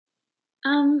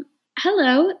Um,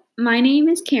 Hello, my name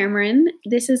is Cameron.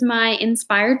 This is my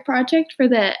inspired project for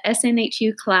the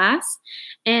SNHU class.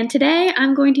 And today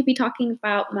I'm going to be talking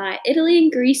about my Italy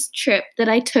and Greece trip that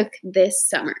I took this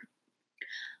summer.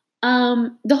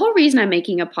 The whole reason I'm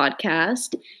making a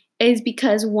podcast is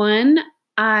because one,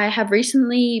 I have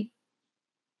recently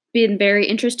been very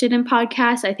interested in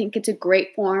podcasts. I think it's a great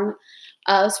form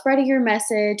of spreading your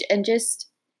message and just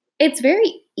it's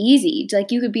very easy.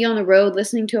 Like you could be on the road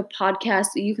listening to a podcast,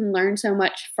 you can learn so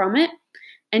much from it.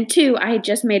 And two, I had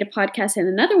just made a podcast in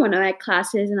another one of my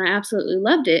classes and I absolutely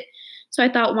loved it. So I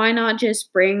thought, why not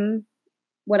just bring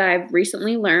what I've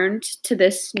recently learned to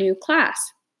this new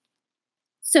class?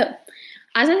 So,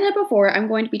 as I said before, I'm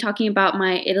going to be talking about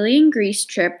my Italy and Greece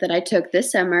trip that I took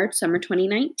this summer, summer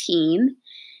 2019.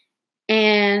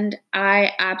 And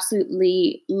I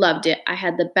absolutely loved it. I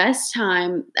had the best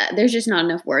time. There's just not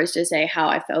enough words to say how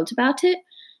I felt about it.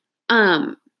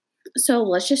 Um, so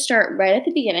let's just start right at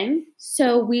the beginning.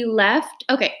 So we left.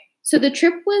 Okay, so the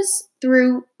trip was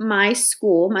through my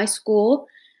school. My school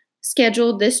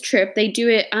scheduled this trip. They do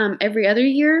it every other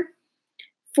year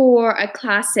for a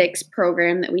classics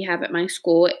program that we have at my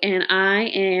school, and I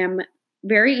am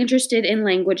very interested in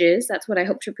languages. That's what I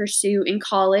hope to pursue in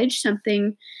college.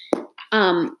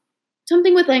 Um,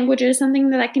 something with languages,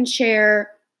 something that I can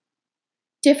share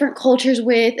different cultures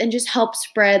with and just help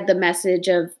spread the message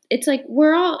of it's like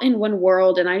we're all in one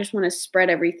world and I just want to spread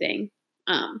everything.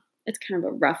 It's kind of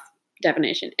a rough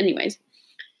definition. Anyways,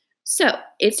 so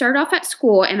it started off at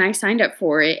school and I signed up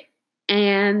for it.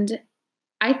 And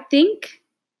I think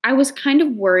I was kind of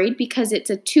worried because it's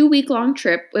a 2 week long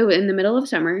trip in the middle of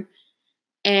summer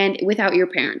and without your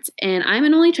parents. And I'm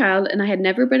an only child and I had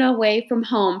never been away from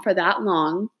home for that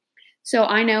long. So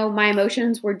I know my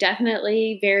emotions were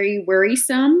definitely very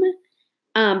worrisome.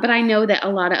 But I know that a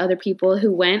lot of other people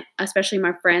who went, especially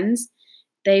my friends,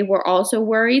 they were also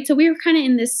worried. So we were kind of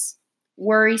in this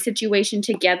worry situation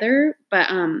together, but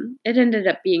it ended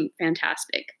up being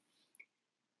fantastic.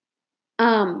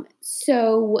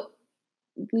 So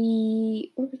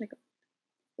where was I going?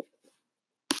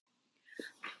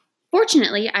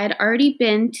 Fortunately, I had already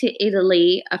been to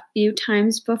Italy a few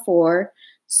times before,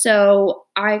 so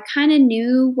I kind of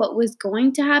knew what was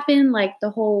going to happen, like the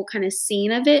whole kind of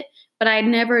scene of it, but I'd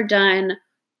never done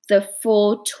the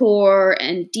full tour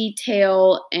and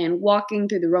detail and walking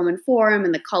through the Roman Forum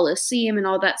and the Colosseum and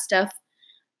all that stuff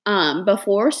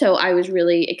before, so I was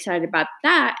really excited about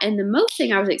that. And the most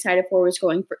thing I was excited for was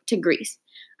to Greece.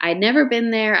 I'd never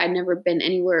been there. I'd never been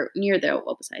anywhere near there,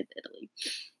 well, besides Italy.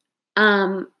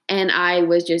 And I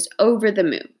was just over the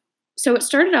moon. So it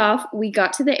started off, we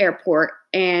got to the airport,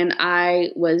 and I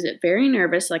was very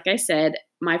nervous. Like I said,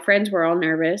 my friends were all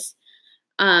nervous.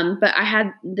 But I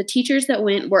had the teachers that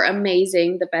went were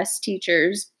amazing, the best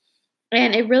teachers.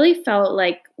 And it really felt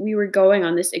like we were going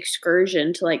on this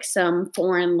excursion to like some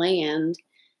foreign land.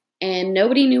 And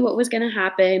nobody knew what was going to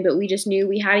happen, but we just knew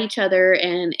we had each other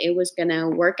and it was going to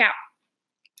work out.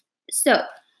 So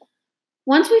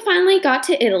once we finally got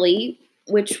to Italy,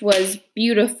 which was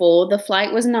beautiful, the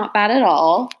flight was not bad at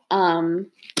all. I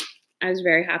was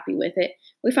very happy with it.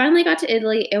 We finally got to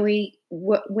Italy and we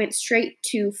went straight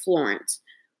to Florence,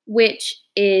 which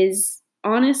is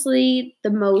honestly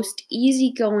the most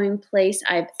easygoing place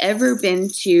I've ever been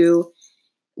to.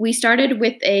 We started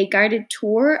with a guided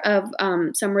tour of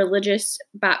some religious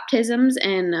baptisms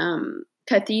and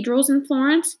cathedrals in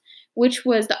Florence, which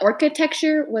was the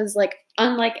architecture was like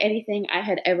unlike anything I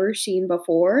had ever seen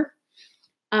before.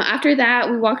 After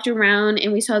that, we walked around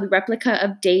and we saw the replica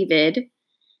of David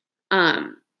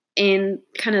in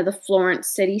kind of the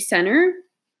Florence city center.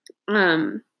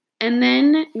 And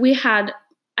then we had,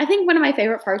 I think one of my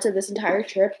favorite parts of this entire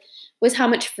trip was how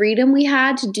much freedom we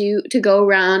had to go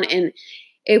around, and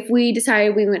if we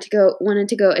decided we wanted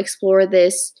to go explore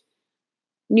this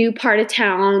new part of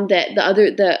town that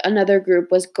another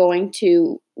group was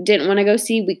didn't want to go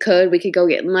see, we could go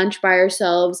get lunch by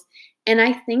ourselves. And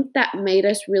I think that made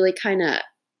us really kind of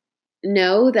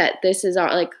know that this is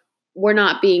our, like, we're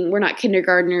not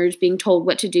kindergartners being told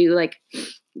what to do. Like,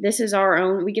 this is our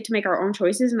own, we get to make our own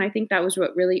choices. And I think that was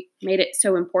what really made it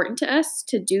so important to us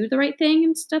to do the right thing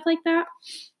and stuff like that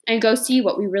and go see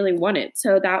what we really wanted.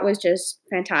 So that was just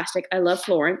fantastic. I love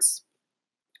Florence.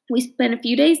 We spent a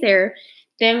few days there.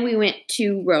 Then we went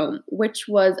to Rome, which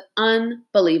was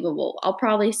unbelievable. I'll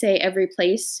probably say every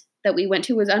place that we went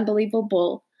to was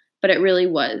unbelievable, but it really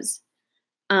was.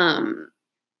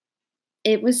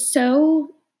 It was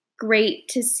so great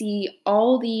to see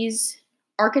all these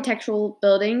architectural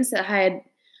buildings that I had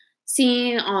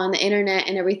seen on the internet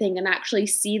and everything, and actually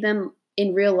see them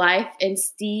in real life and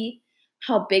see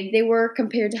how big they were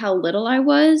compared to how little I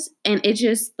was, and it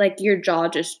just like your jaw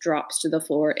just drops to the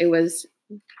floor. It was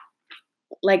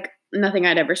like nothing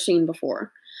I'd ever seen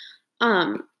before.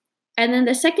 Um, and then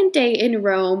the second day in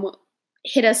Rome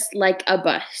hit us like a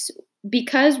bus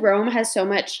because Rome has so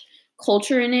much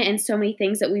culture in it and so many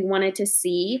things that we wanted to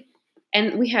see.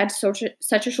 And we had such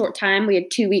a short time. We had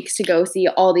 2 weeks to go see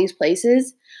all these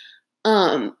places.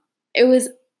 It was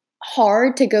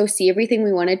hard to go see everything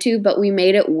we wanted to, but we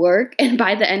made it work. And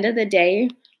by the end of the day,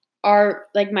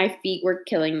 my feet were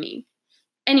killing me.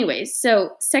 Anyways,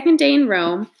 so second day in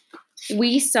Rome,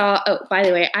 we saw, oh, by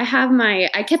the way,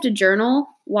 I kept a journal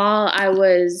while I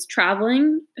was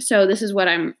traveling. So this is what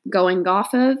I'm going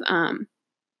off of.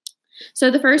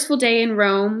 So the first full day in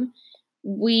Rome,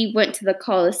 we went to the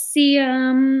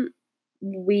Colosseum.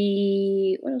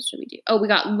 What else did we do? Oh, we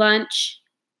got lunch.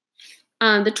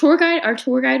 Our tour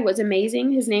guide was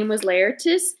amazing. His name was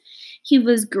Laertius. He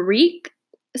was Greek.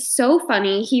 So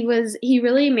funny. He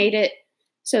really made it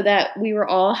so that we were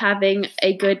all having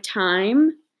a good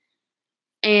time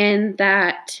and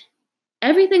that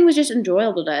everything was just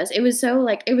enjoyable to us. It was so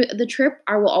the trip,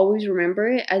 I will always remember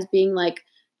it as being like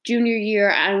junior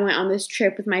year. I went on this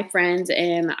trip with my friends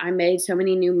and I made so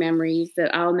many new memories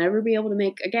that I'll never be able to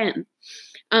make again.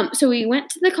 So we went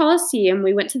to the Colosseum,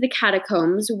 we went to the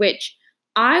catacombs, which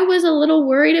I was a little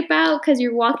worried about because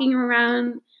you're walking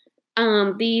around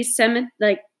these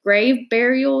grave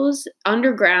burials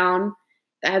underground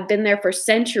that have been there for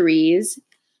centuries.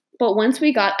 But once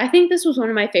I think this was one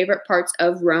of my favorite parts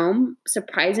of Rome.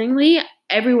 Surprisingly,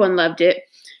 everyone loved it.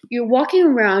 You're walking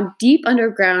around deep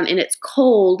underground and it's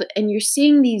cold and you're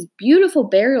seeing these beautiful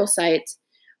burial sites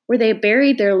where they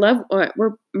buried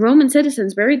where Roman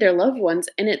citizens buried their loved ones.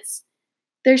 And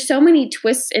there's so many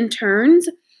twists and turns.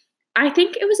 I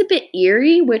think it was a bit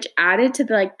eerie, which added to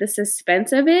the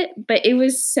suspense of it, but it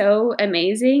was so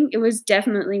amazing. It was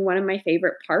definitely one of my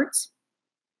favorite parts.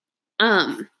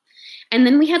 And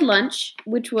then we had lunch,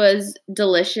 which was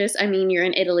delicious. I mean, you're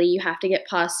in Italy, you have to get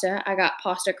pasta. I got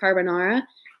pasta carbonara,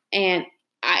 and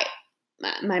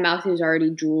my mouth is already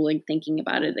drooling thinking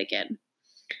about it again.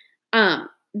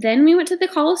 Then we went to the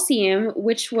Colosseum,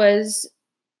 which was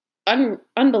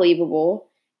unbelievable.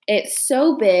 It's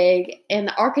so big, and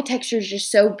the architecture is just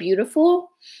so beautiful.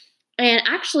 And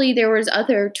actually, there was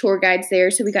other tour guides there,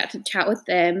 so we got to chat with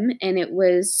them, and it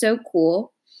was so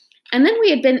cool. And then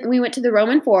we went to the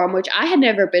Roman Forum, which I had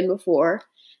never been before.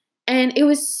 And it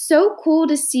was so cool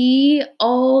to see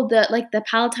all the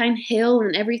Palatine Hill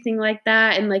and everything like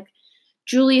that. And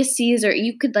Julius Caesar,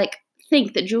 you could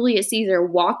think that Julius Caesar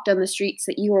walked on the streets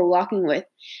that you were walking with.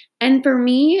 And for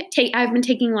me, I've been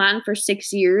taking Latin for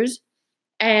 6 years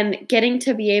and getting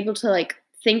to be able to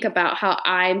think about how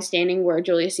I'm standing where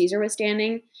Julius Caesar was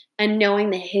standing and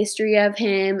knowing the history of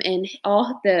him and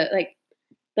all the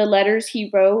letters he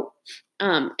wrote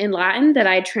in Latin that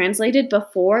I translated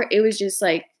before. It was just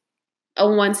a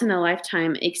once in a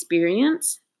lifetime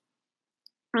experience.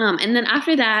 And then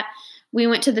after that, we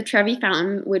went to the Trevi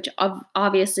Fountain, which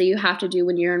obviously you have to do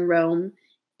when you're in Rome.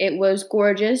 It was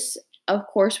gorgeous. Of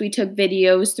course, we took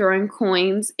videos throwing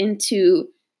coins into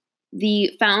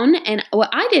the fountain. And what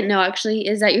I didn't know actually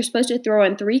is that you're supposed to throw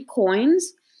in 3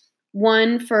 coins,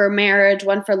 one for marriage,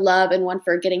 one for love, and one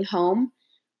for getting home,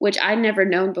 which I'd never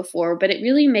known before. But it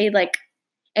really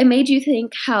made you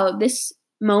think how this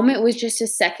moment was just a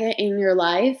second in your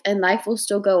life and life will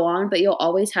still go on, but you'll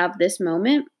always have this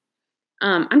moment.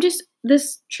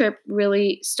 This trip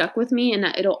really stuck with me and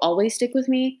it'll always stick with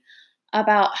me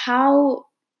about how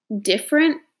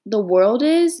different the world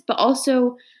is, but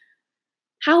also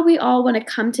how we all want to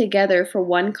come together for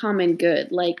one common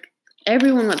good.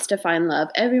 Everyone wants to find love,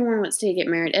 everyone wants to get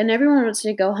married, and everyone wants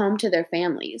to go home to their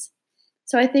families.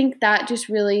 So I think that just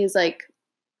really is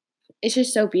it's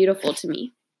just so beautiful to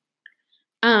me.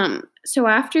 So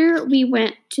after we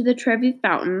went to the Trevi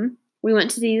Fountain, we went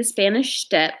to the Spanish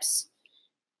Steps,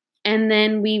 and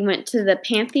then we went to the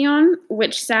Pantheon,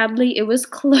 which sadly it was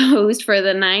closed for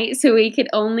the night, so we could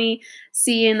only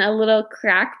see in a little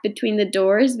crack between the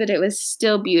doors, but it was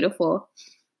still beautiful.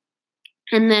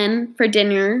 And then for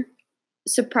dinner,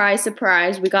 surprise,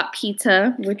 surprise, we got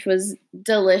pizza, which was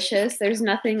delicious. There's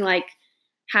nothing like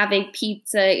having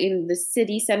pizza in the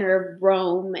city center of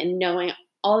Rome and knowing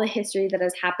all the history that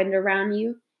has happened around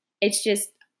you. It's just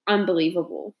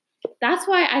unbelievable. That's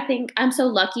why I think I'm so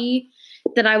lucky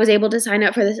that I was able to sign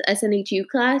up for this SNHU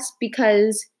class,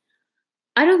 because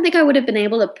I don't think I would have been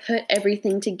able to put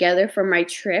everything together for my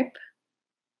trip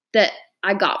that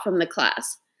I got from the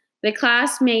class. The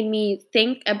class made me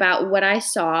think about what I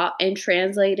saw and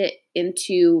translate it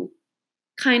into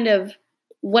kind of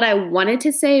what I wanted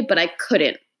to say, but I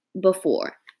couldn't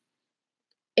before.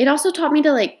 It also taught me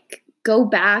to like go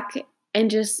back and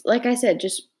just, like I said,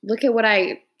 just look at what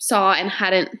I saw and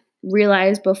hadn't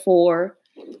realized before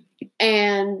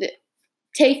and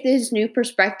take this new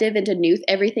perspective into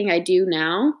everything I do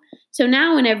now. So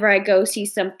now whenever I go see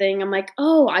something, I'm like,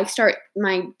 oh,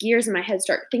 my gears in my head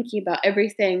start thinking about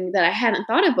everything that I hadn't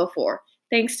thought of before,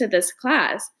 thanks to this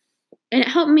class. And it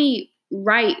helped me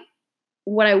write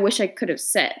what I wish I could have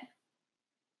said.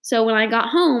 So when I got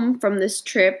home from this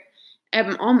trip,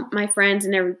 all my friends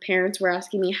and every parents were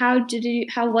asking me, how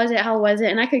was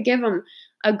it? And I could give them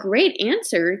a great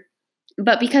answer.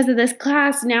 But because of this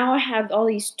class, now I have all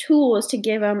these tools to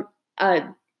give them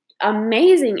an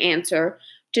amazing answer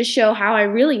to show how I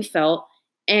really felt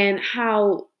and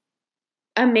how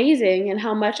amazing and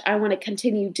how much I want to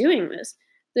continue doing this.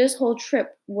 This whole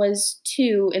trip was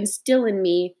to instill in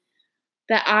me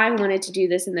that I wanted to do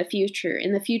this in the future.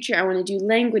 In the future, I want to do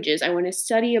languages. I want to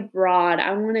study abroad.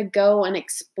 I want to go and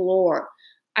explore.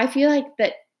 I feel like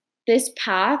that this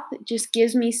path just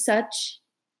gives me such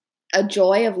a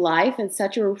joy of life and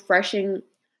such a refreshing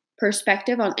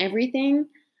perspective on everything.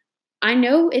 I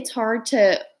know it's hard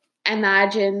to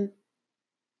imagine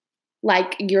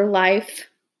like your life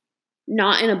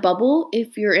not in a bubble.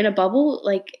 If you're in a bubble,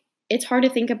 like it's hard to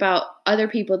think about other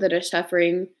people that are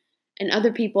suffering and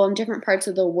other people in different parts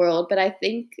of the world. But I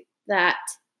think that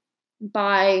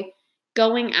by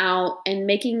going out and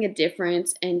making a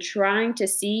difference and trying to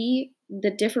see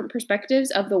the different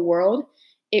perspectives of the world,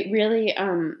 it really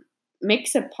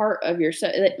makes a part of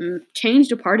yourself. It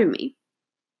changed a part of me.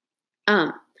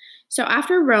 So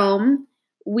after Rome,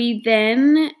 we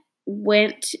then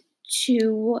went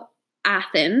to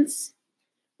Athens.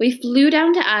 We flew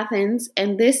down to Athens,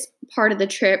 and this part of the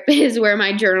trip is where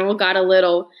my journal got a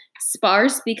little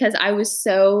sparse because I was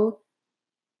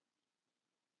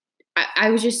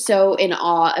just so in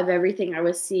awe of everything I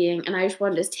was seeing, and I just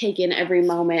wanted to take in every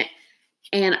moment.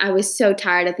 And I was so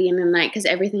tired at the end of the night because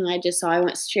everything I just saw, I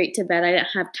went straight to bed. I didn't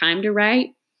have time to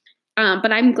write.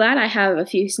 But I'm glad I have a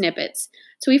few snippets.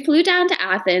 So we flew down to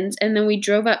Athens, and then we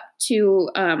drove up to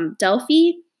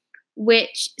Delphi,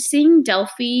 which seeing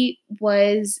Delphi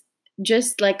was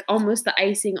just like almost the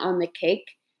icing on the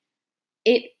cake.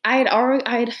 I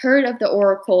had heard of the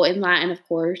oracle in Latin, of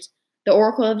course, the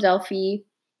Oracle of Delphi,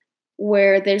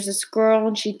 where there's this girl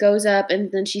and she goes up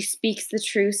and then she speaks the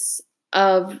truths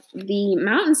of the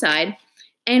mountainside.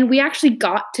 And we actually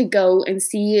got to go and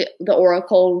see the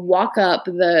oracle, walk up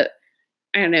the,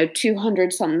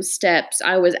 200 something steps.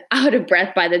 I was out of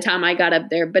breath by the time I got up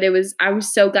there, but I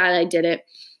was so glad I did it.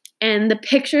 And the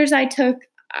pictures I took,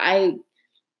 I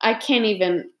can't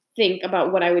even think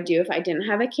about what I would do if I didn't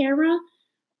have a camera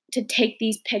to take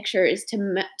these pictures,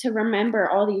 to remember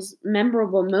all these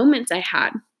memorable moments I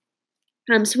had.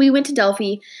 So we went to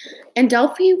Delphi, and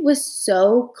Delphi was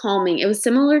so calming. It was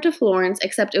similar to Florence,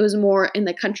 except it was more in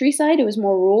the countryside. It was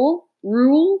more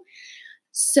rural.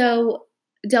 So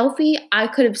Delphi, I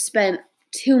could have spent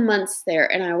 2 months there,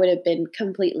 and I would have been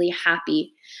completely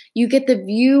happy. You get the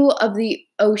view of the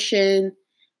ocean,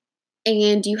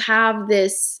 and you have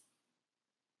this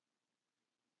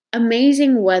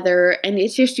amazing weather, and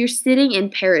it's just you're sitting in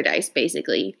paradise,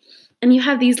 basically. And you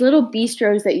have these little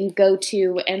bistros that you go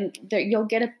to, and you'll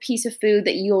get a piece of food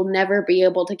that you'll never be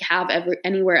able to have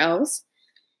anywhere else.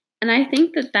 And I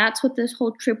think that that's what this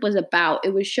whole trip was about.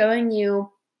 It was showing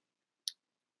you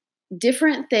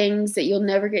different things that you'll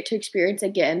never get to experience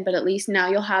again, but at least now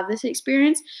you'll have this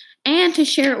experience, and to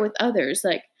share it with others.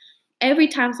 Like every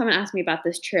time someone asks me about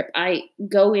this trip, I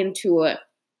go into a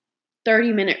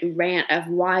 30-minute rant of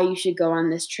why you should go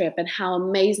on this trip and how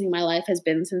amazing my life has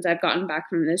been since I've gotten back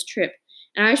from this trip.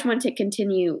 And I just want to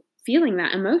continue feeling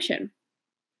that emotion.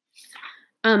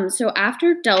 So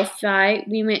after Delphi,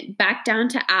 we went back down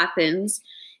to Athens,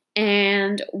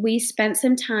 and we spent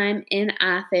some time in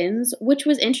Athens, which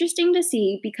was interesting to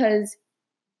see because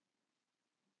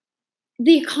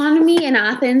the economy in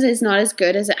Athens is not as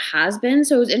good as it has been.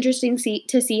 So it was interesting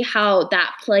to see how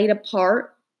that played a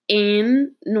part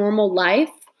in normal life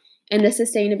and the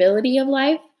sustainability of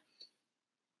life.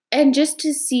 And just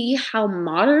to see how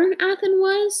modern Athens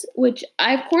was, which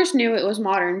I of course knew it was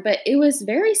modern, but it was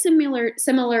very similar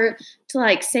to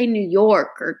like say New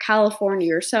York or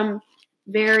California or some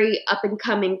very up and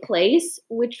coming place,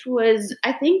 which was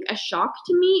I think a shock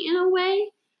to me in a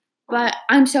way. But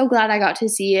I'm so glad I got to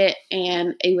see it,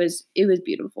 and it was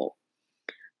beautiful.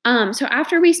 So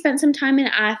after we spent some time in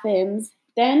Athens,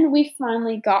 then we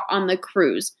finally got on the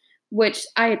cruise, which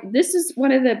this is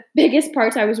one of the biggest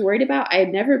parts I was worried about. I had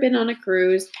never been on a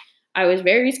cruise. I was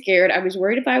very scared. I was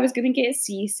worried if I was going to get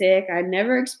seasick. I'd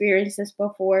never experienced this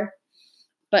before.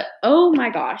 But oh my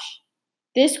gosh,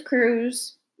 this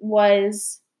cruise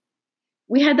was,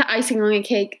 we had the icing on the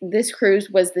cake. This cruise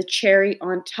was the cherry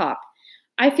on top.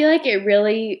 I feel like it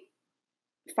really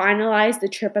finalized the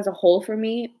trip as a whole for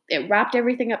me. It wrapped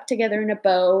everything up together in a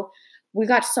bow. We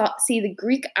got to see the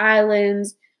Greek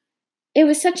islands. It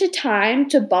was such a time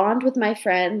to bond with my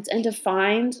friends and to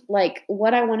find like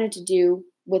what I wanted to do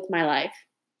with my life.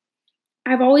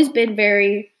 I've always been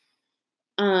very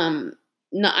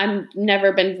no, I've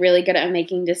never been really good at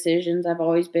making decisions. I've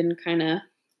always been kind of,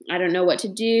 I don't know what to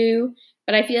do,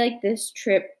 but I feel like this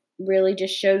trip really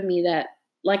just showed me that,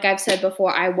 like I've said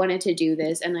before, I wanted to do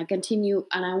this and I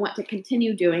want to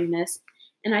continue doing this.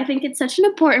 And I think it's such an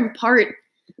important part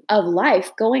of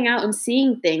life, going out and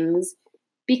seeing things,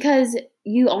 because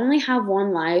you only have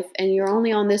one life and you're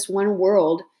only on this one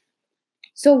world.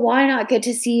 So why not get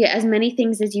to see as many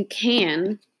things as you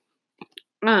can?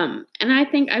 And I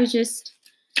think it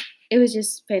was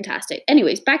just fantastic.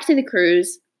 Anyways, back to the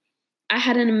cruise. I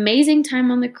had an amazing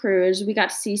time on the cruise. We got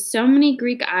to see so many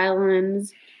Greek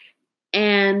islands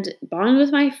and bond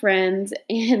with my friends.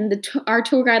 And our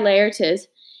tour guide Laertes,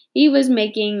 he was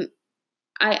making.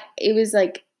 It was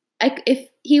like, if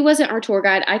he wasn't our tour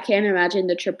guide, I can't imagine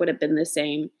the trip would have been the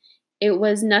same. It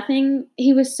was nothing.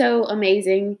 He was so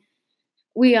amazing.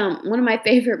 We one of my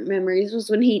favorite memories was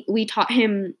when we taught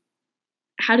him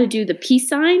how to do the peace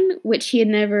sign, which he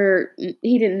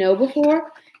didn't know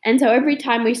before. And so every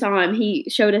time we saw him, he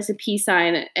showed us a peace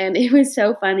sign. And it was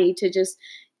so funny to just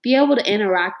be able to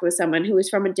interact with someone who was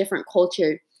from a different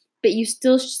culture, but you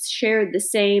still shared the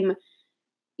same,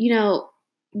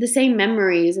 the same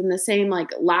memories and the same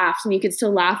like laughs, and you could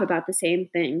still laugh about the same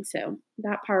thing. So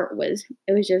that part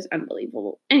it was just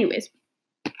unbelievable. Anyways,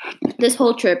 this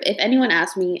whole trip, if anyone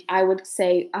asked me, I would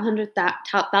say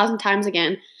 100,000 times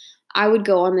again, I would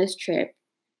go on this trip.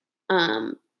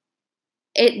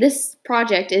 This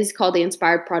project is called the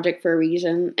Inspired Project for a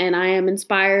reason, and I am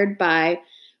inspired by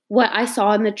what I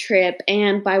saw in the trip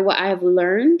and by what I have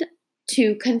learned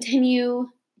to continue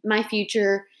my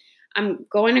future. I'm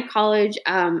going to college.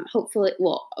 Hopefully,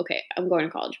 I'm going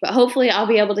to college, but hopefully I'll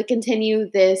be able to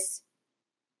continue this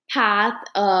path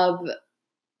of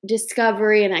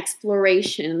discovery and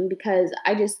exploration, because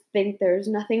I just think there's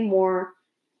nothing more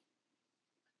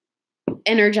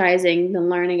energizing than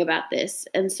learning about this.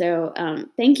 And so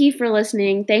thank you for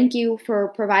listening. Thank you for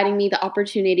providing me the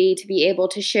opportunity to be able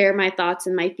to share my thoughts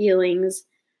and my feelings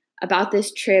about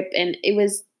this trip. And it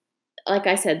was, like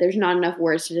I said, there's not enough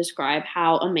words to describe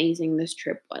how amazing this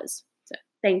trip was. So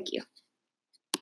thank you.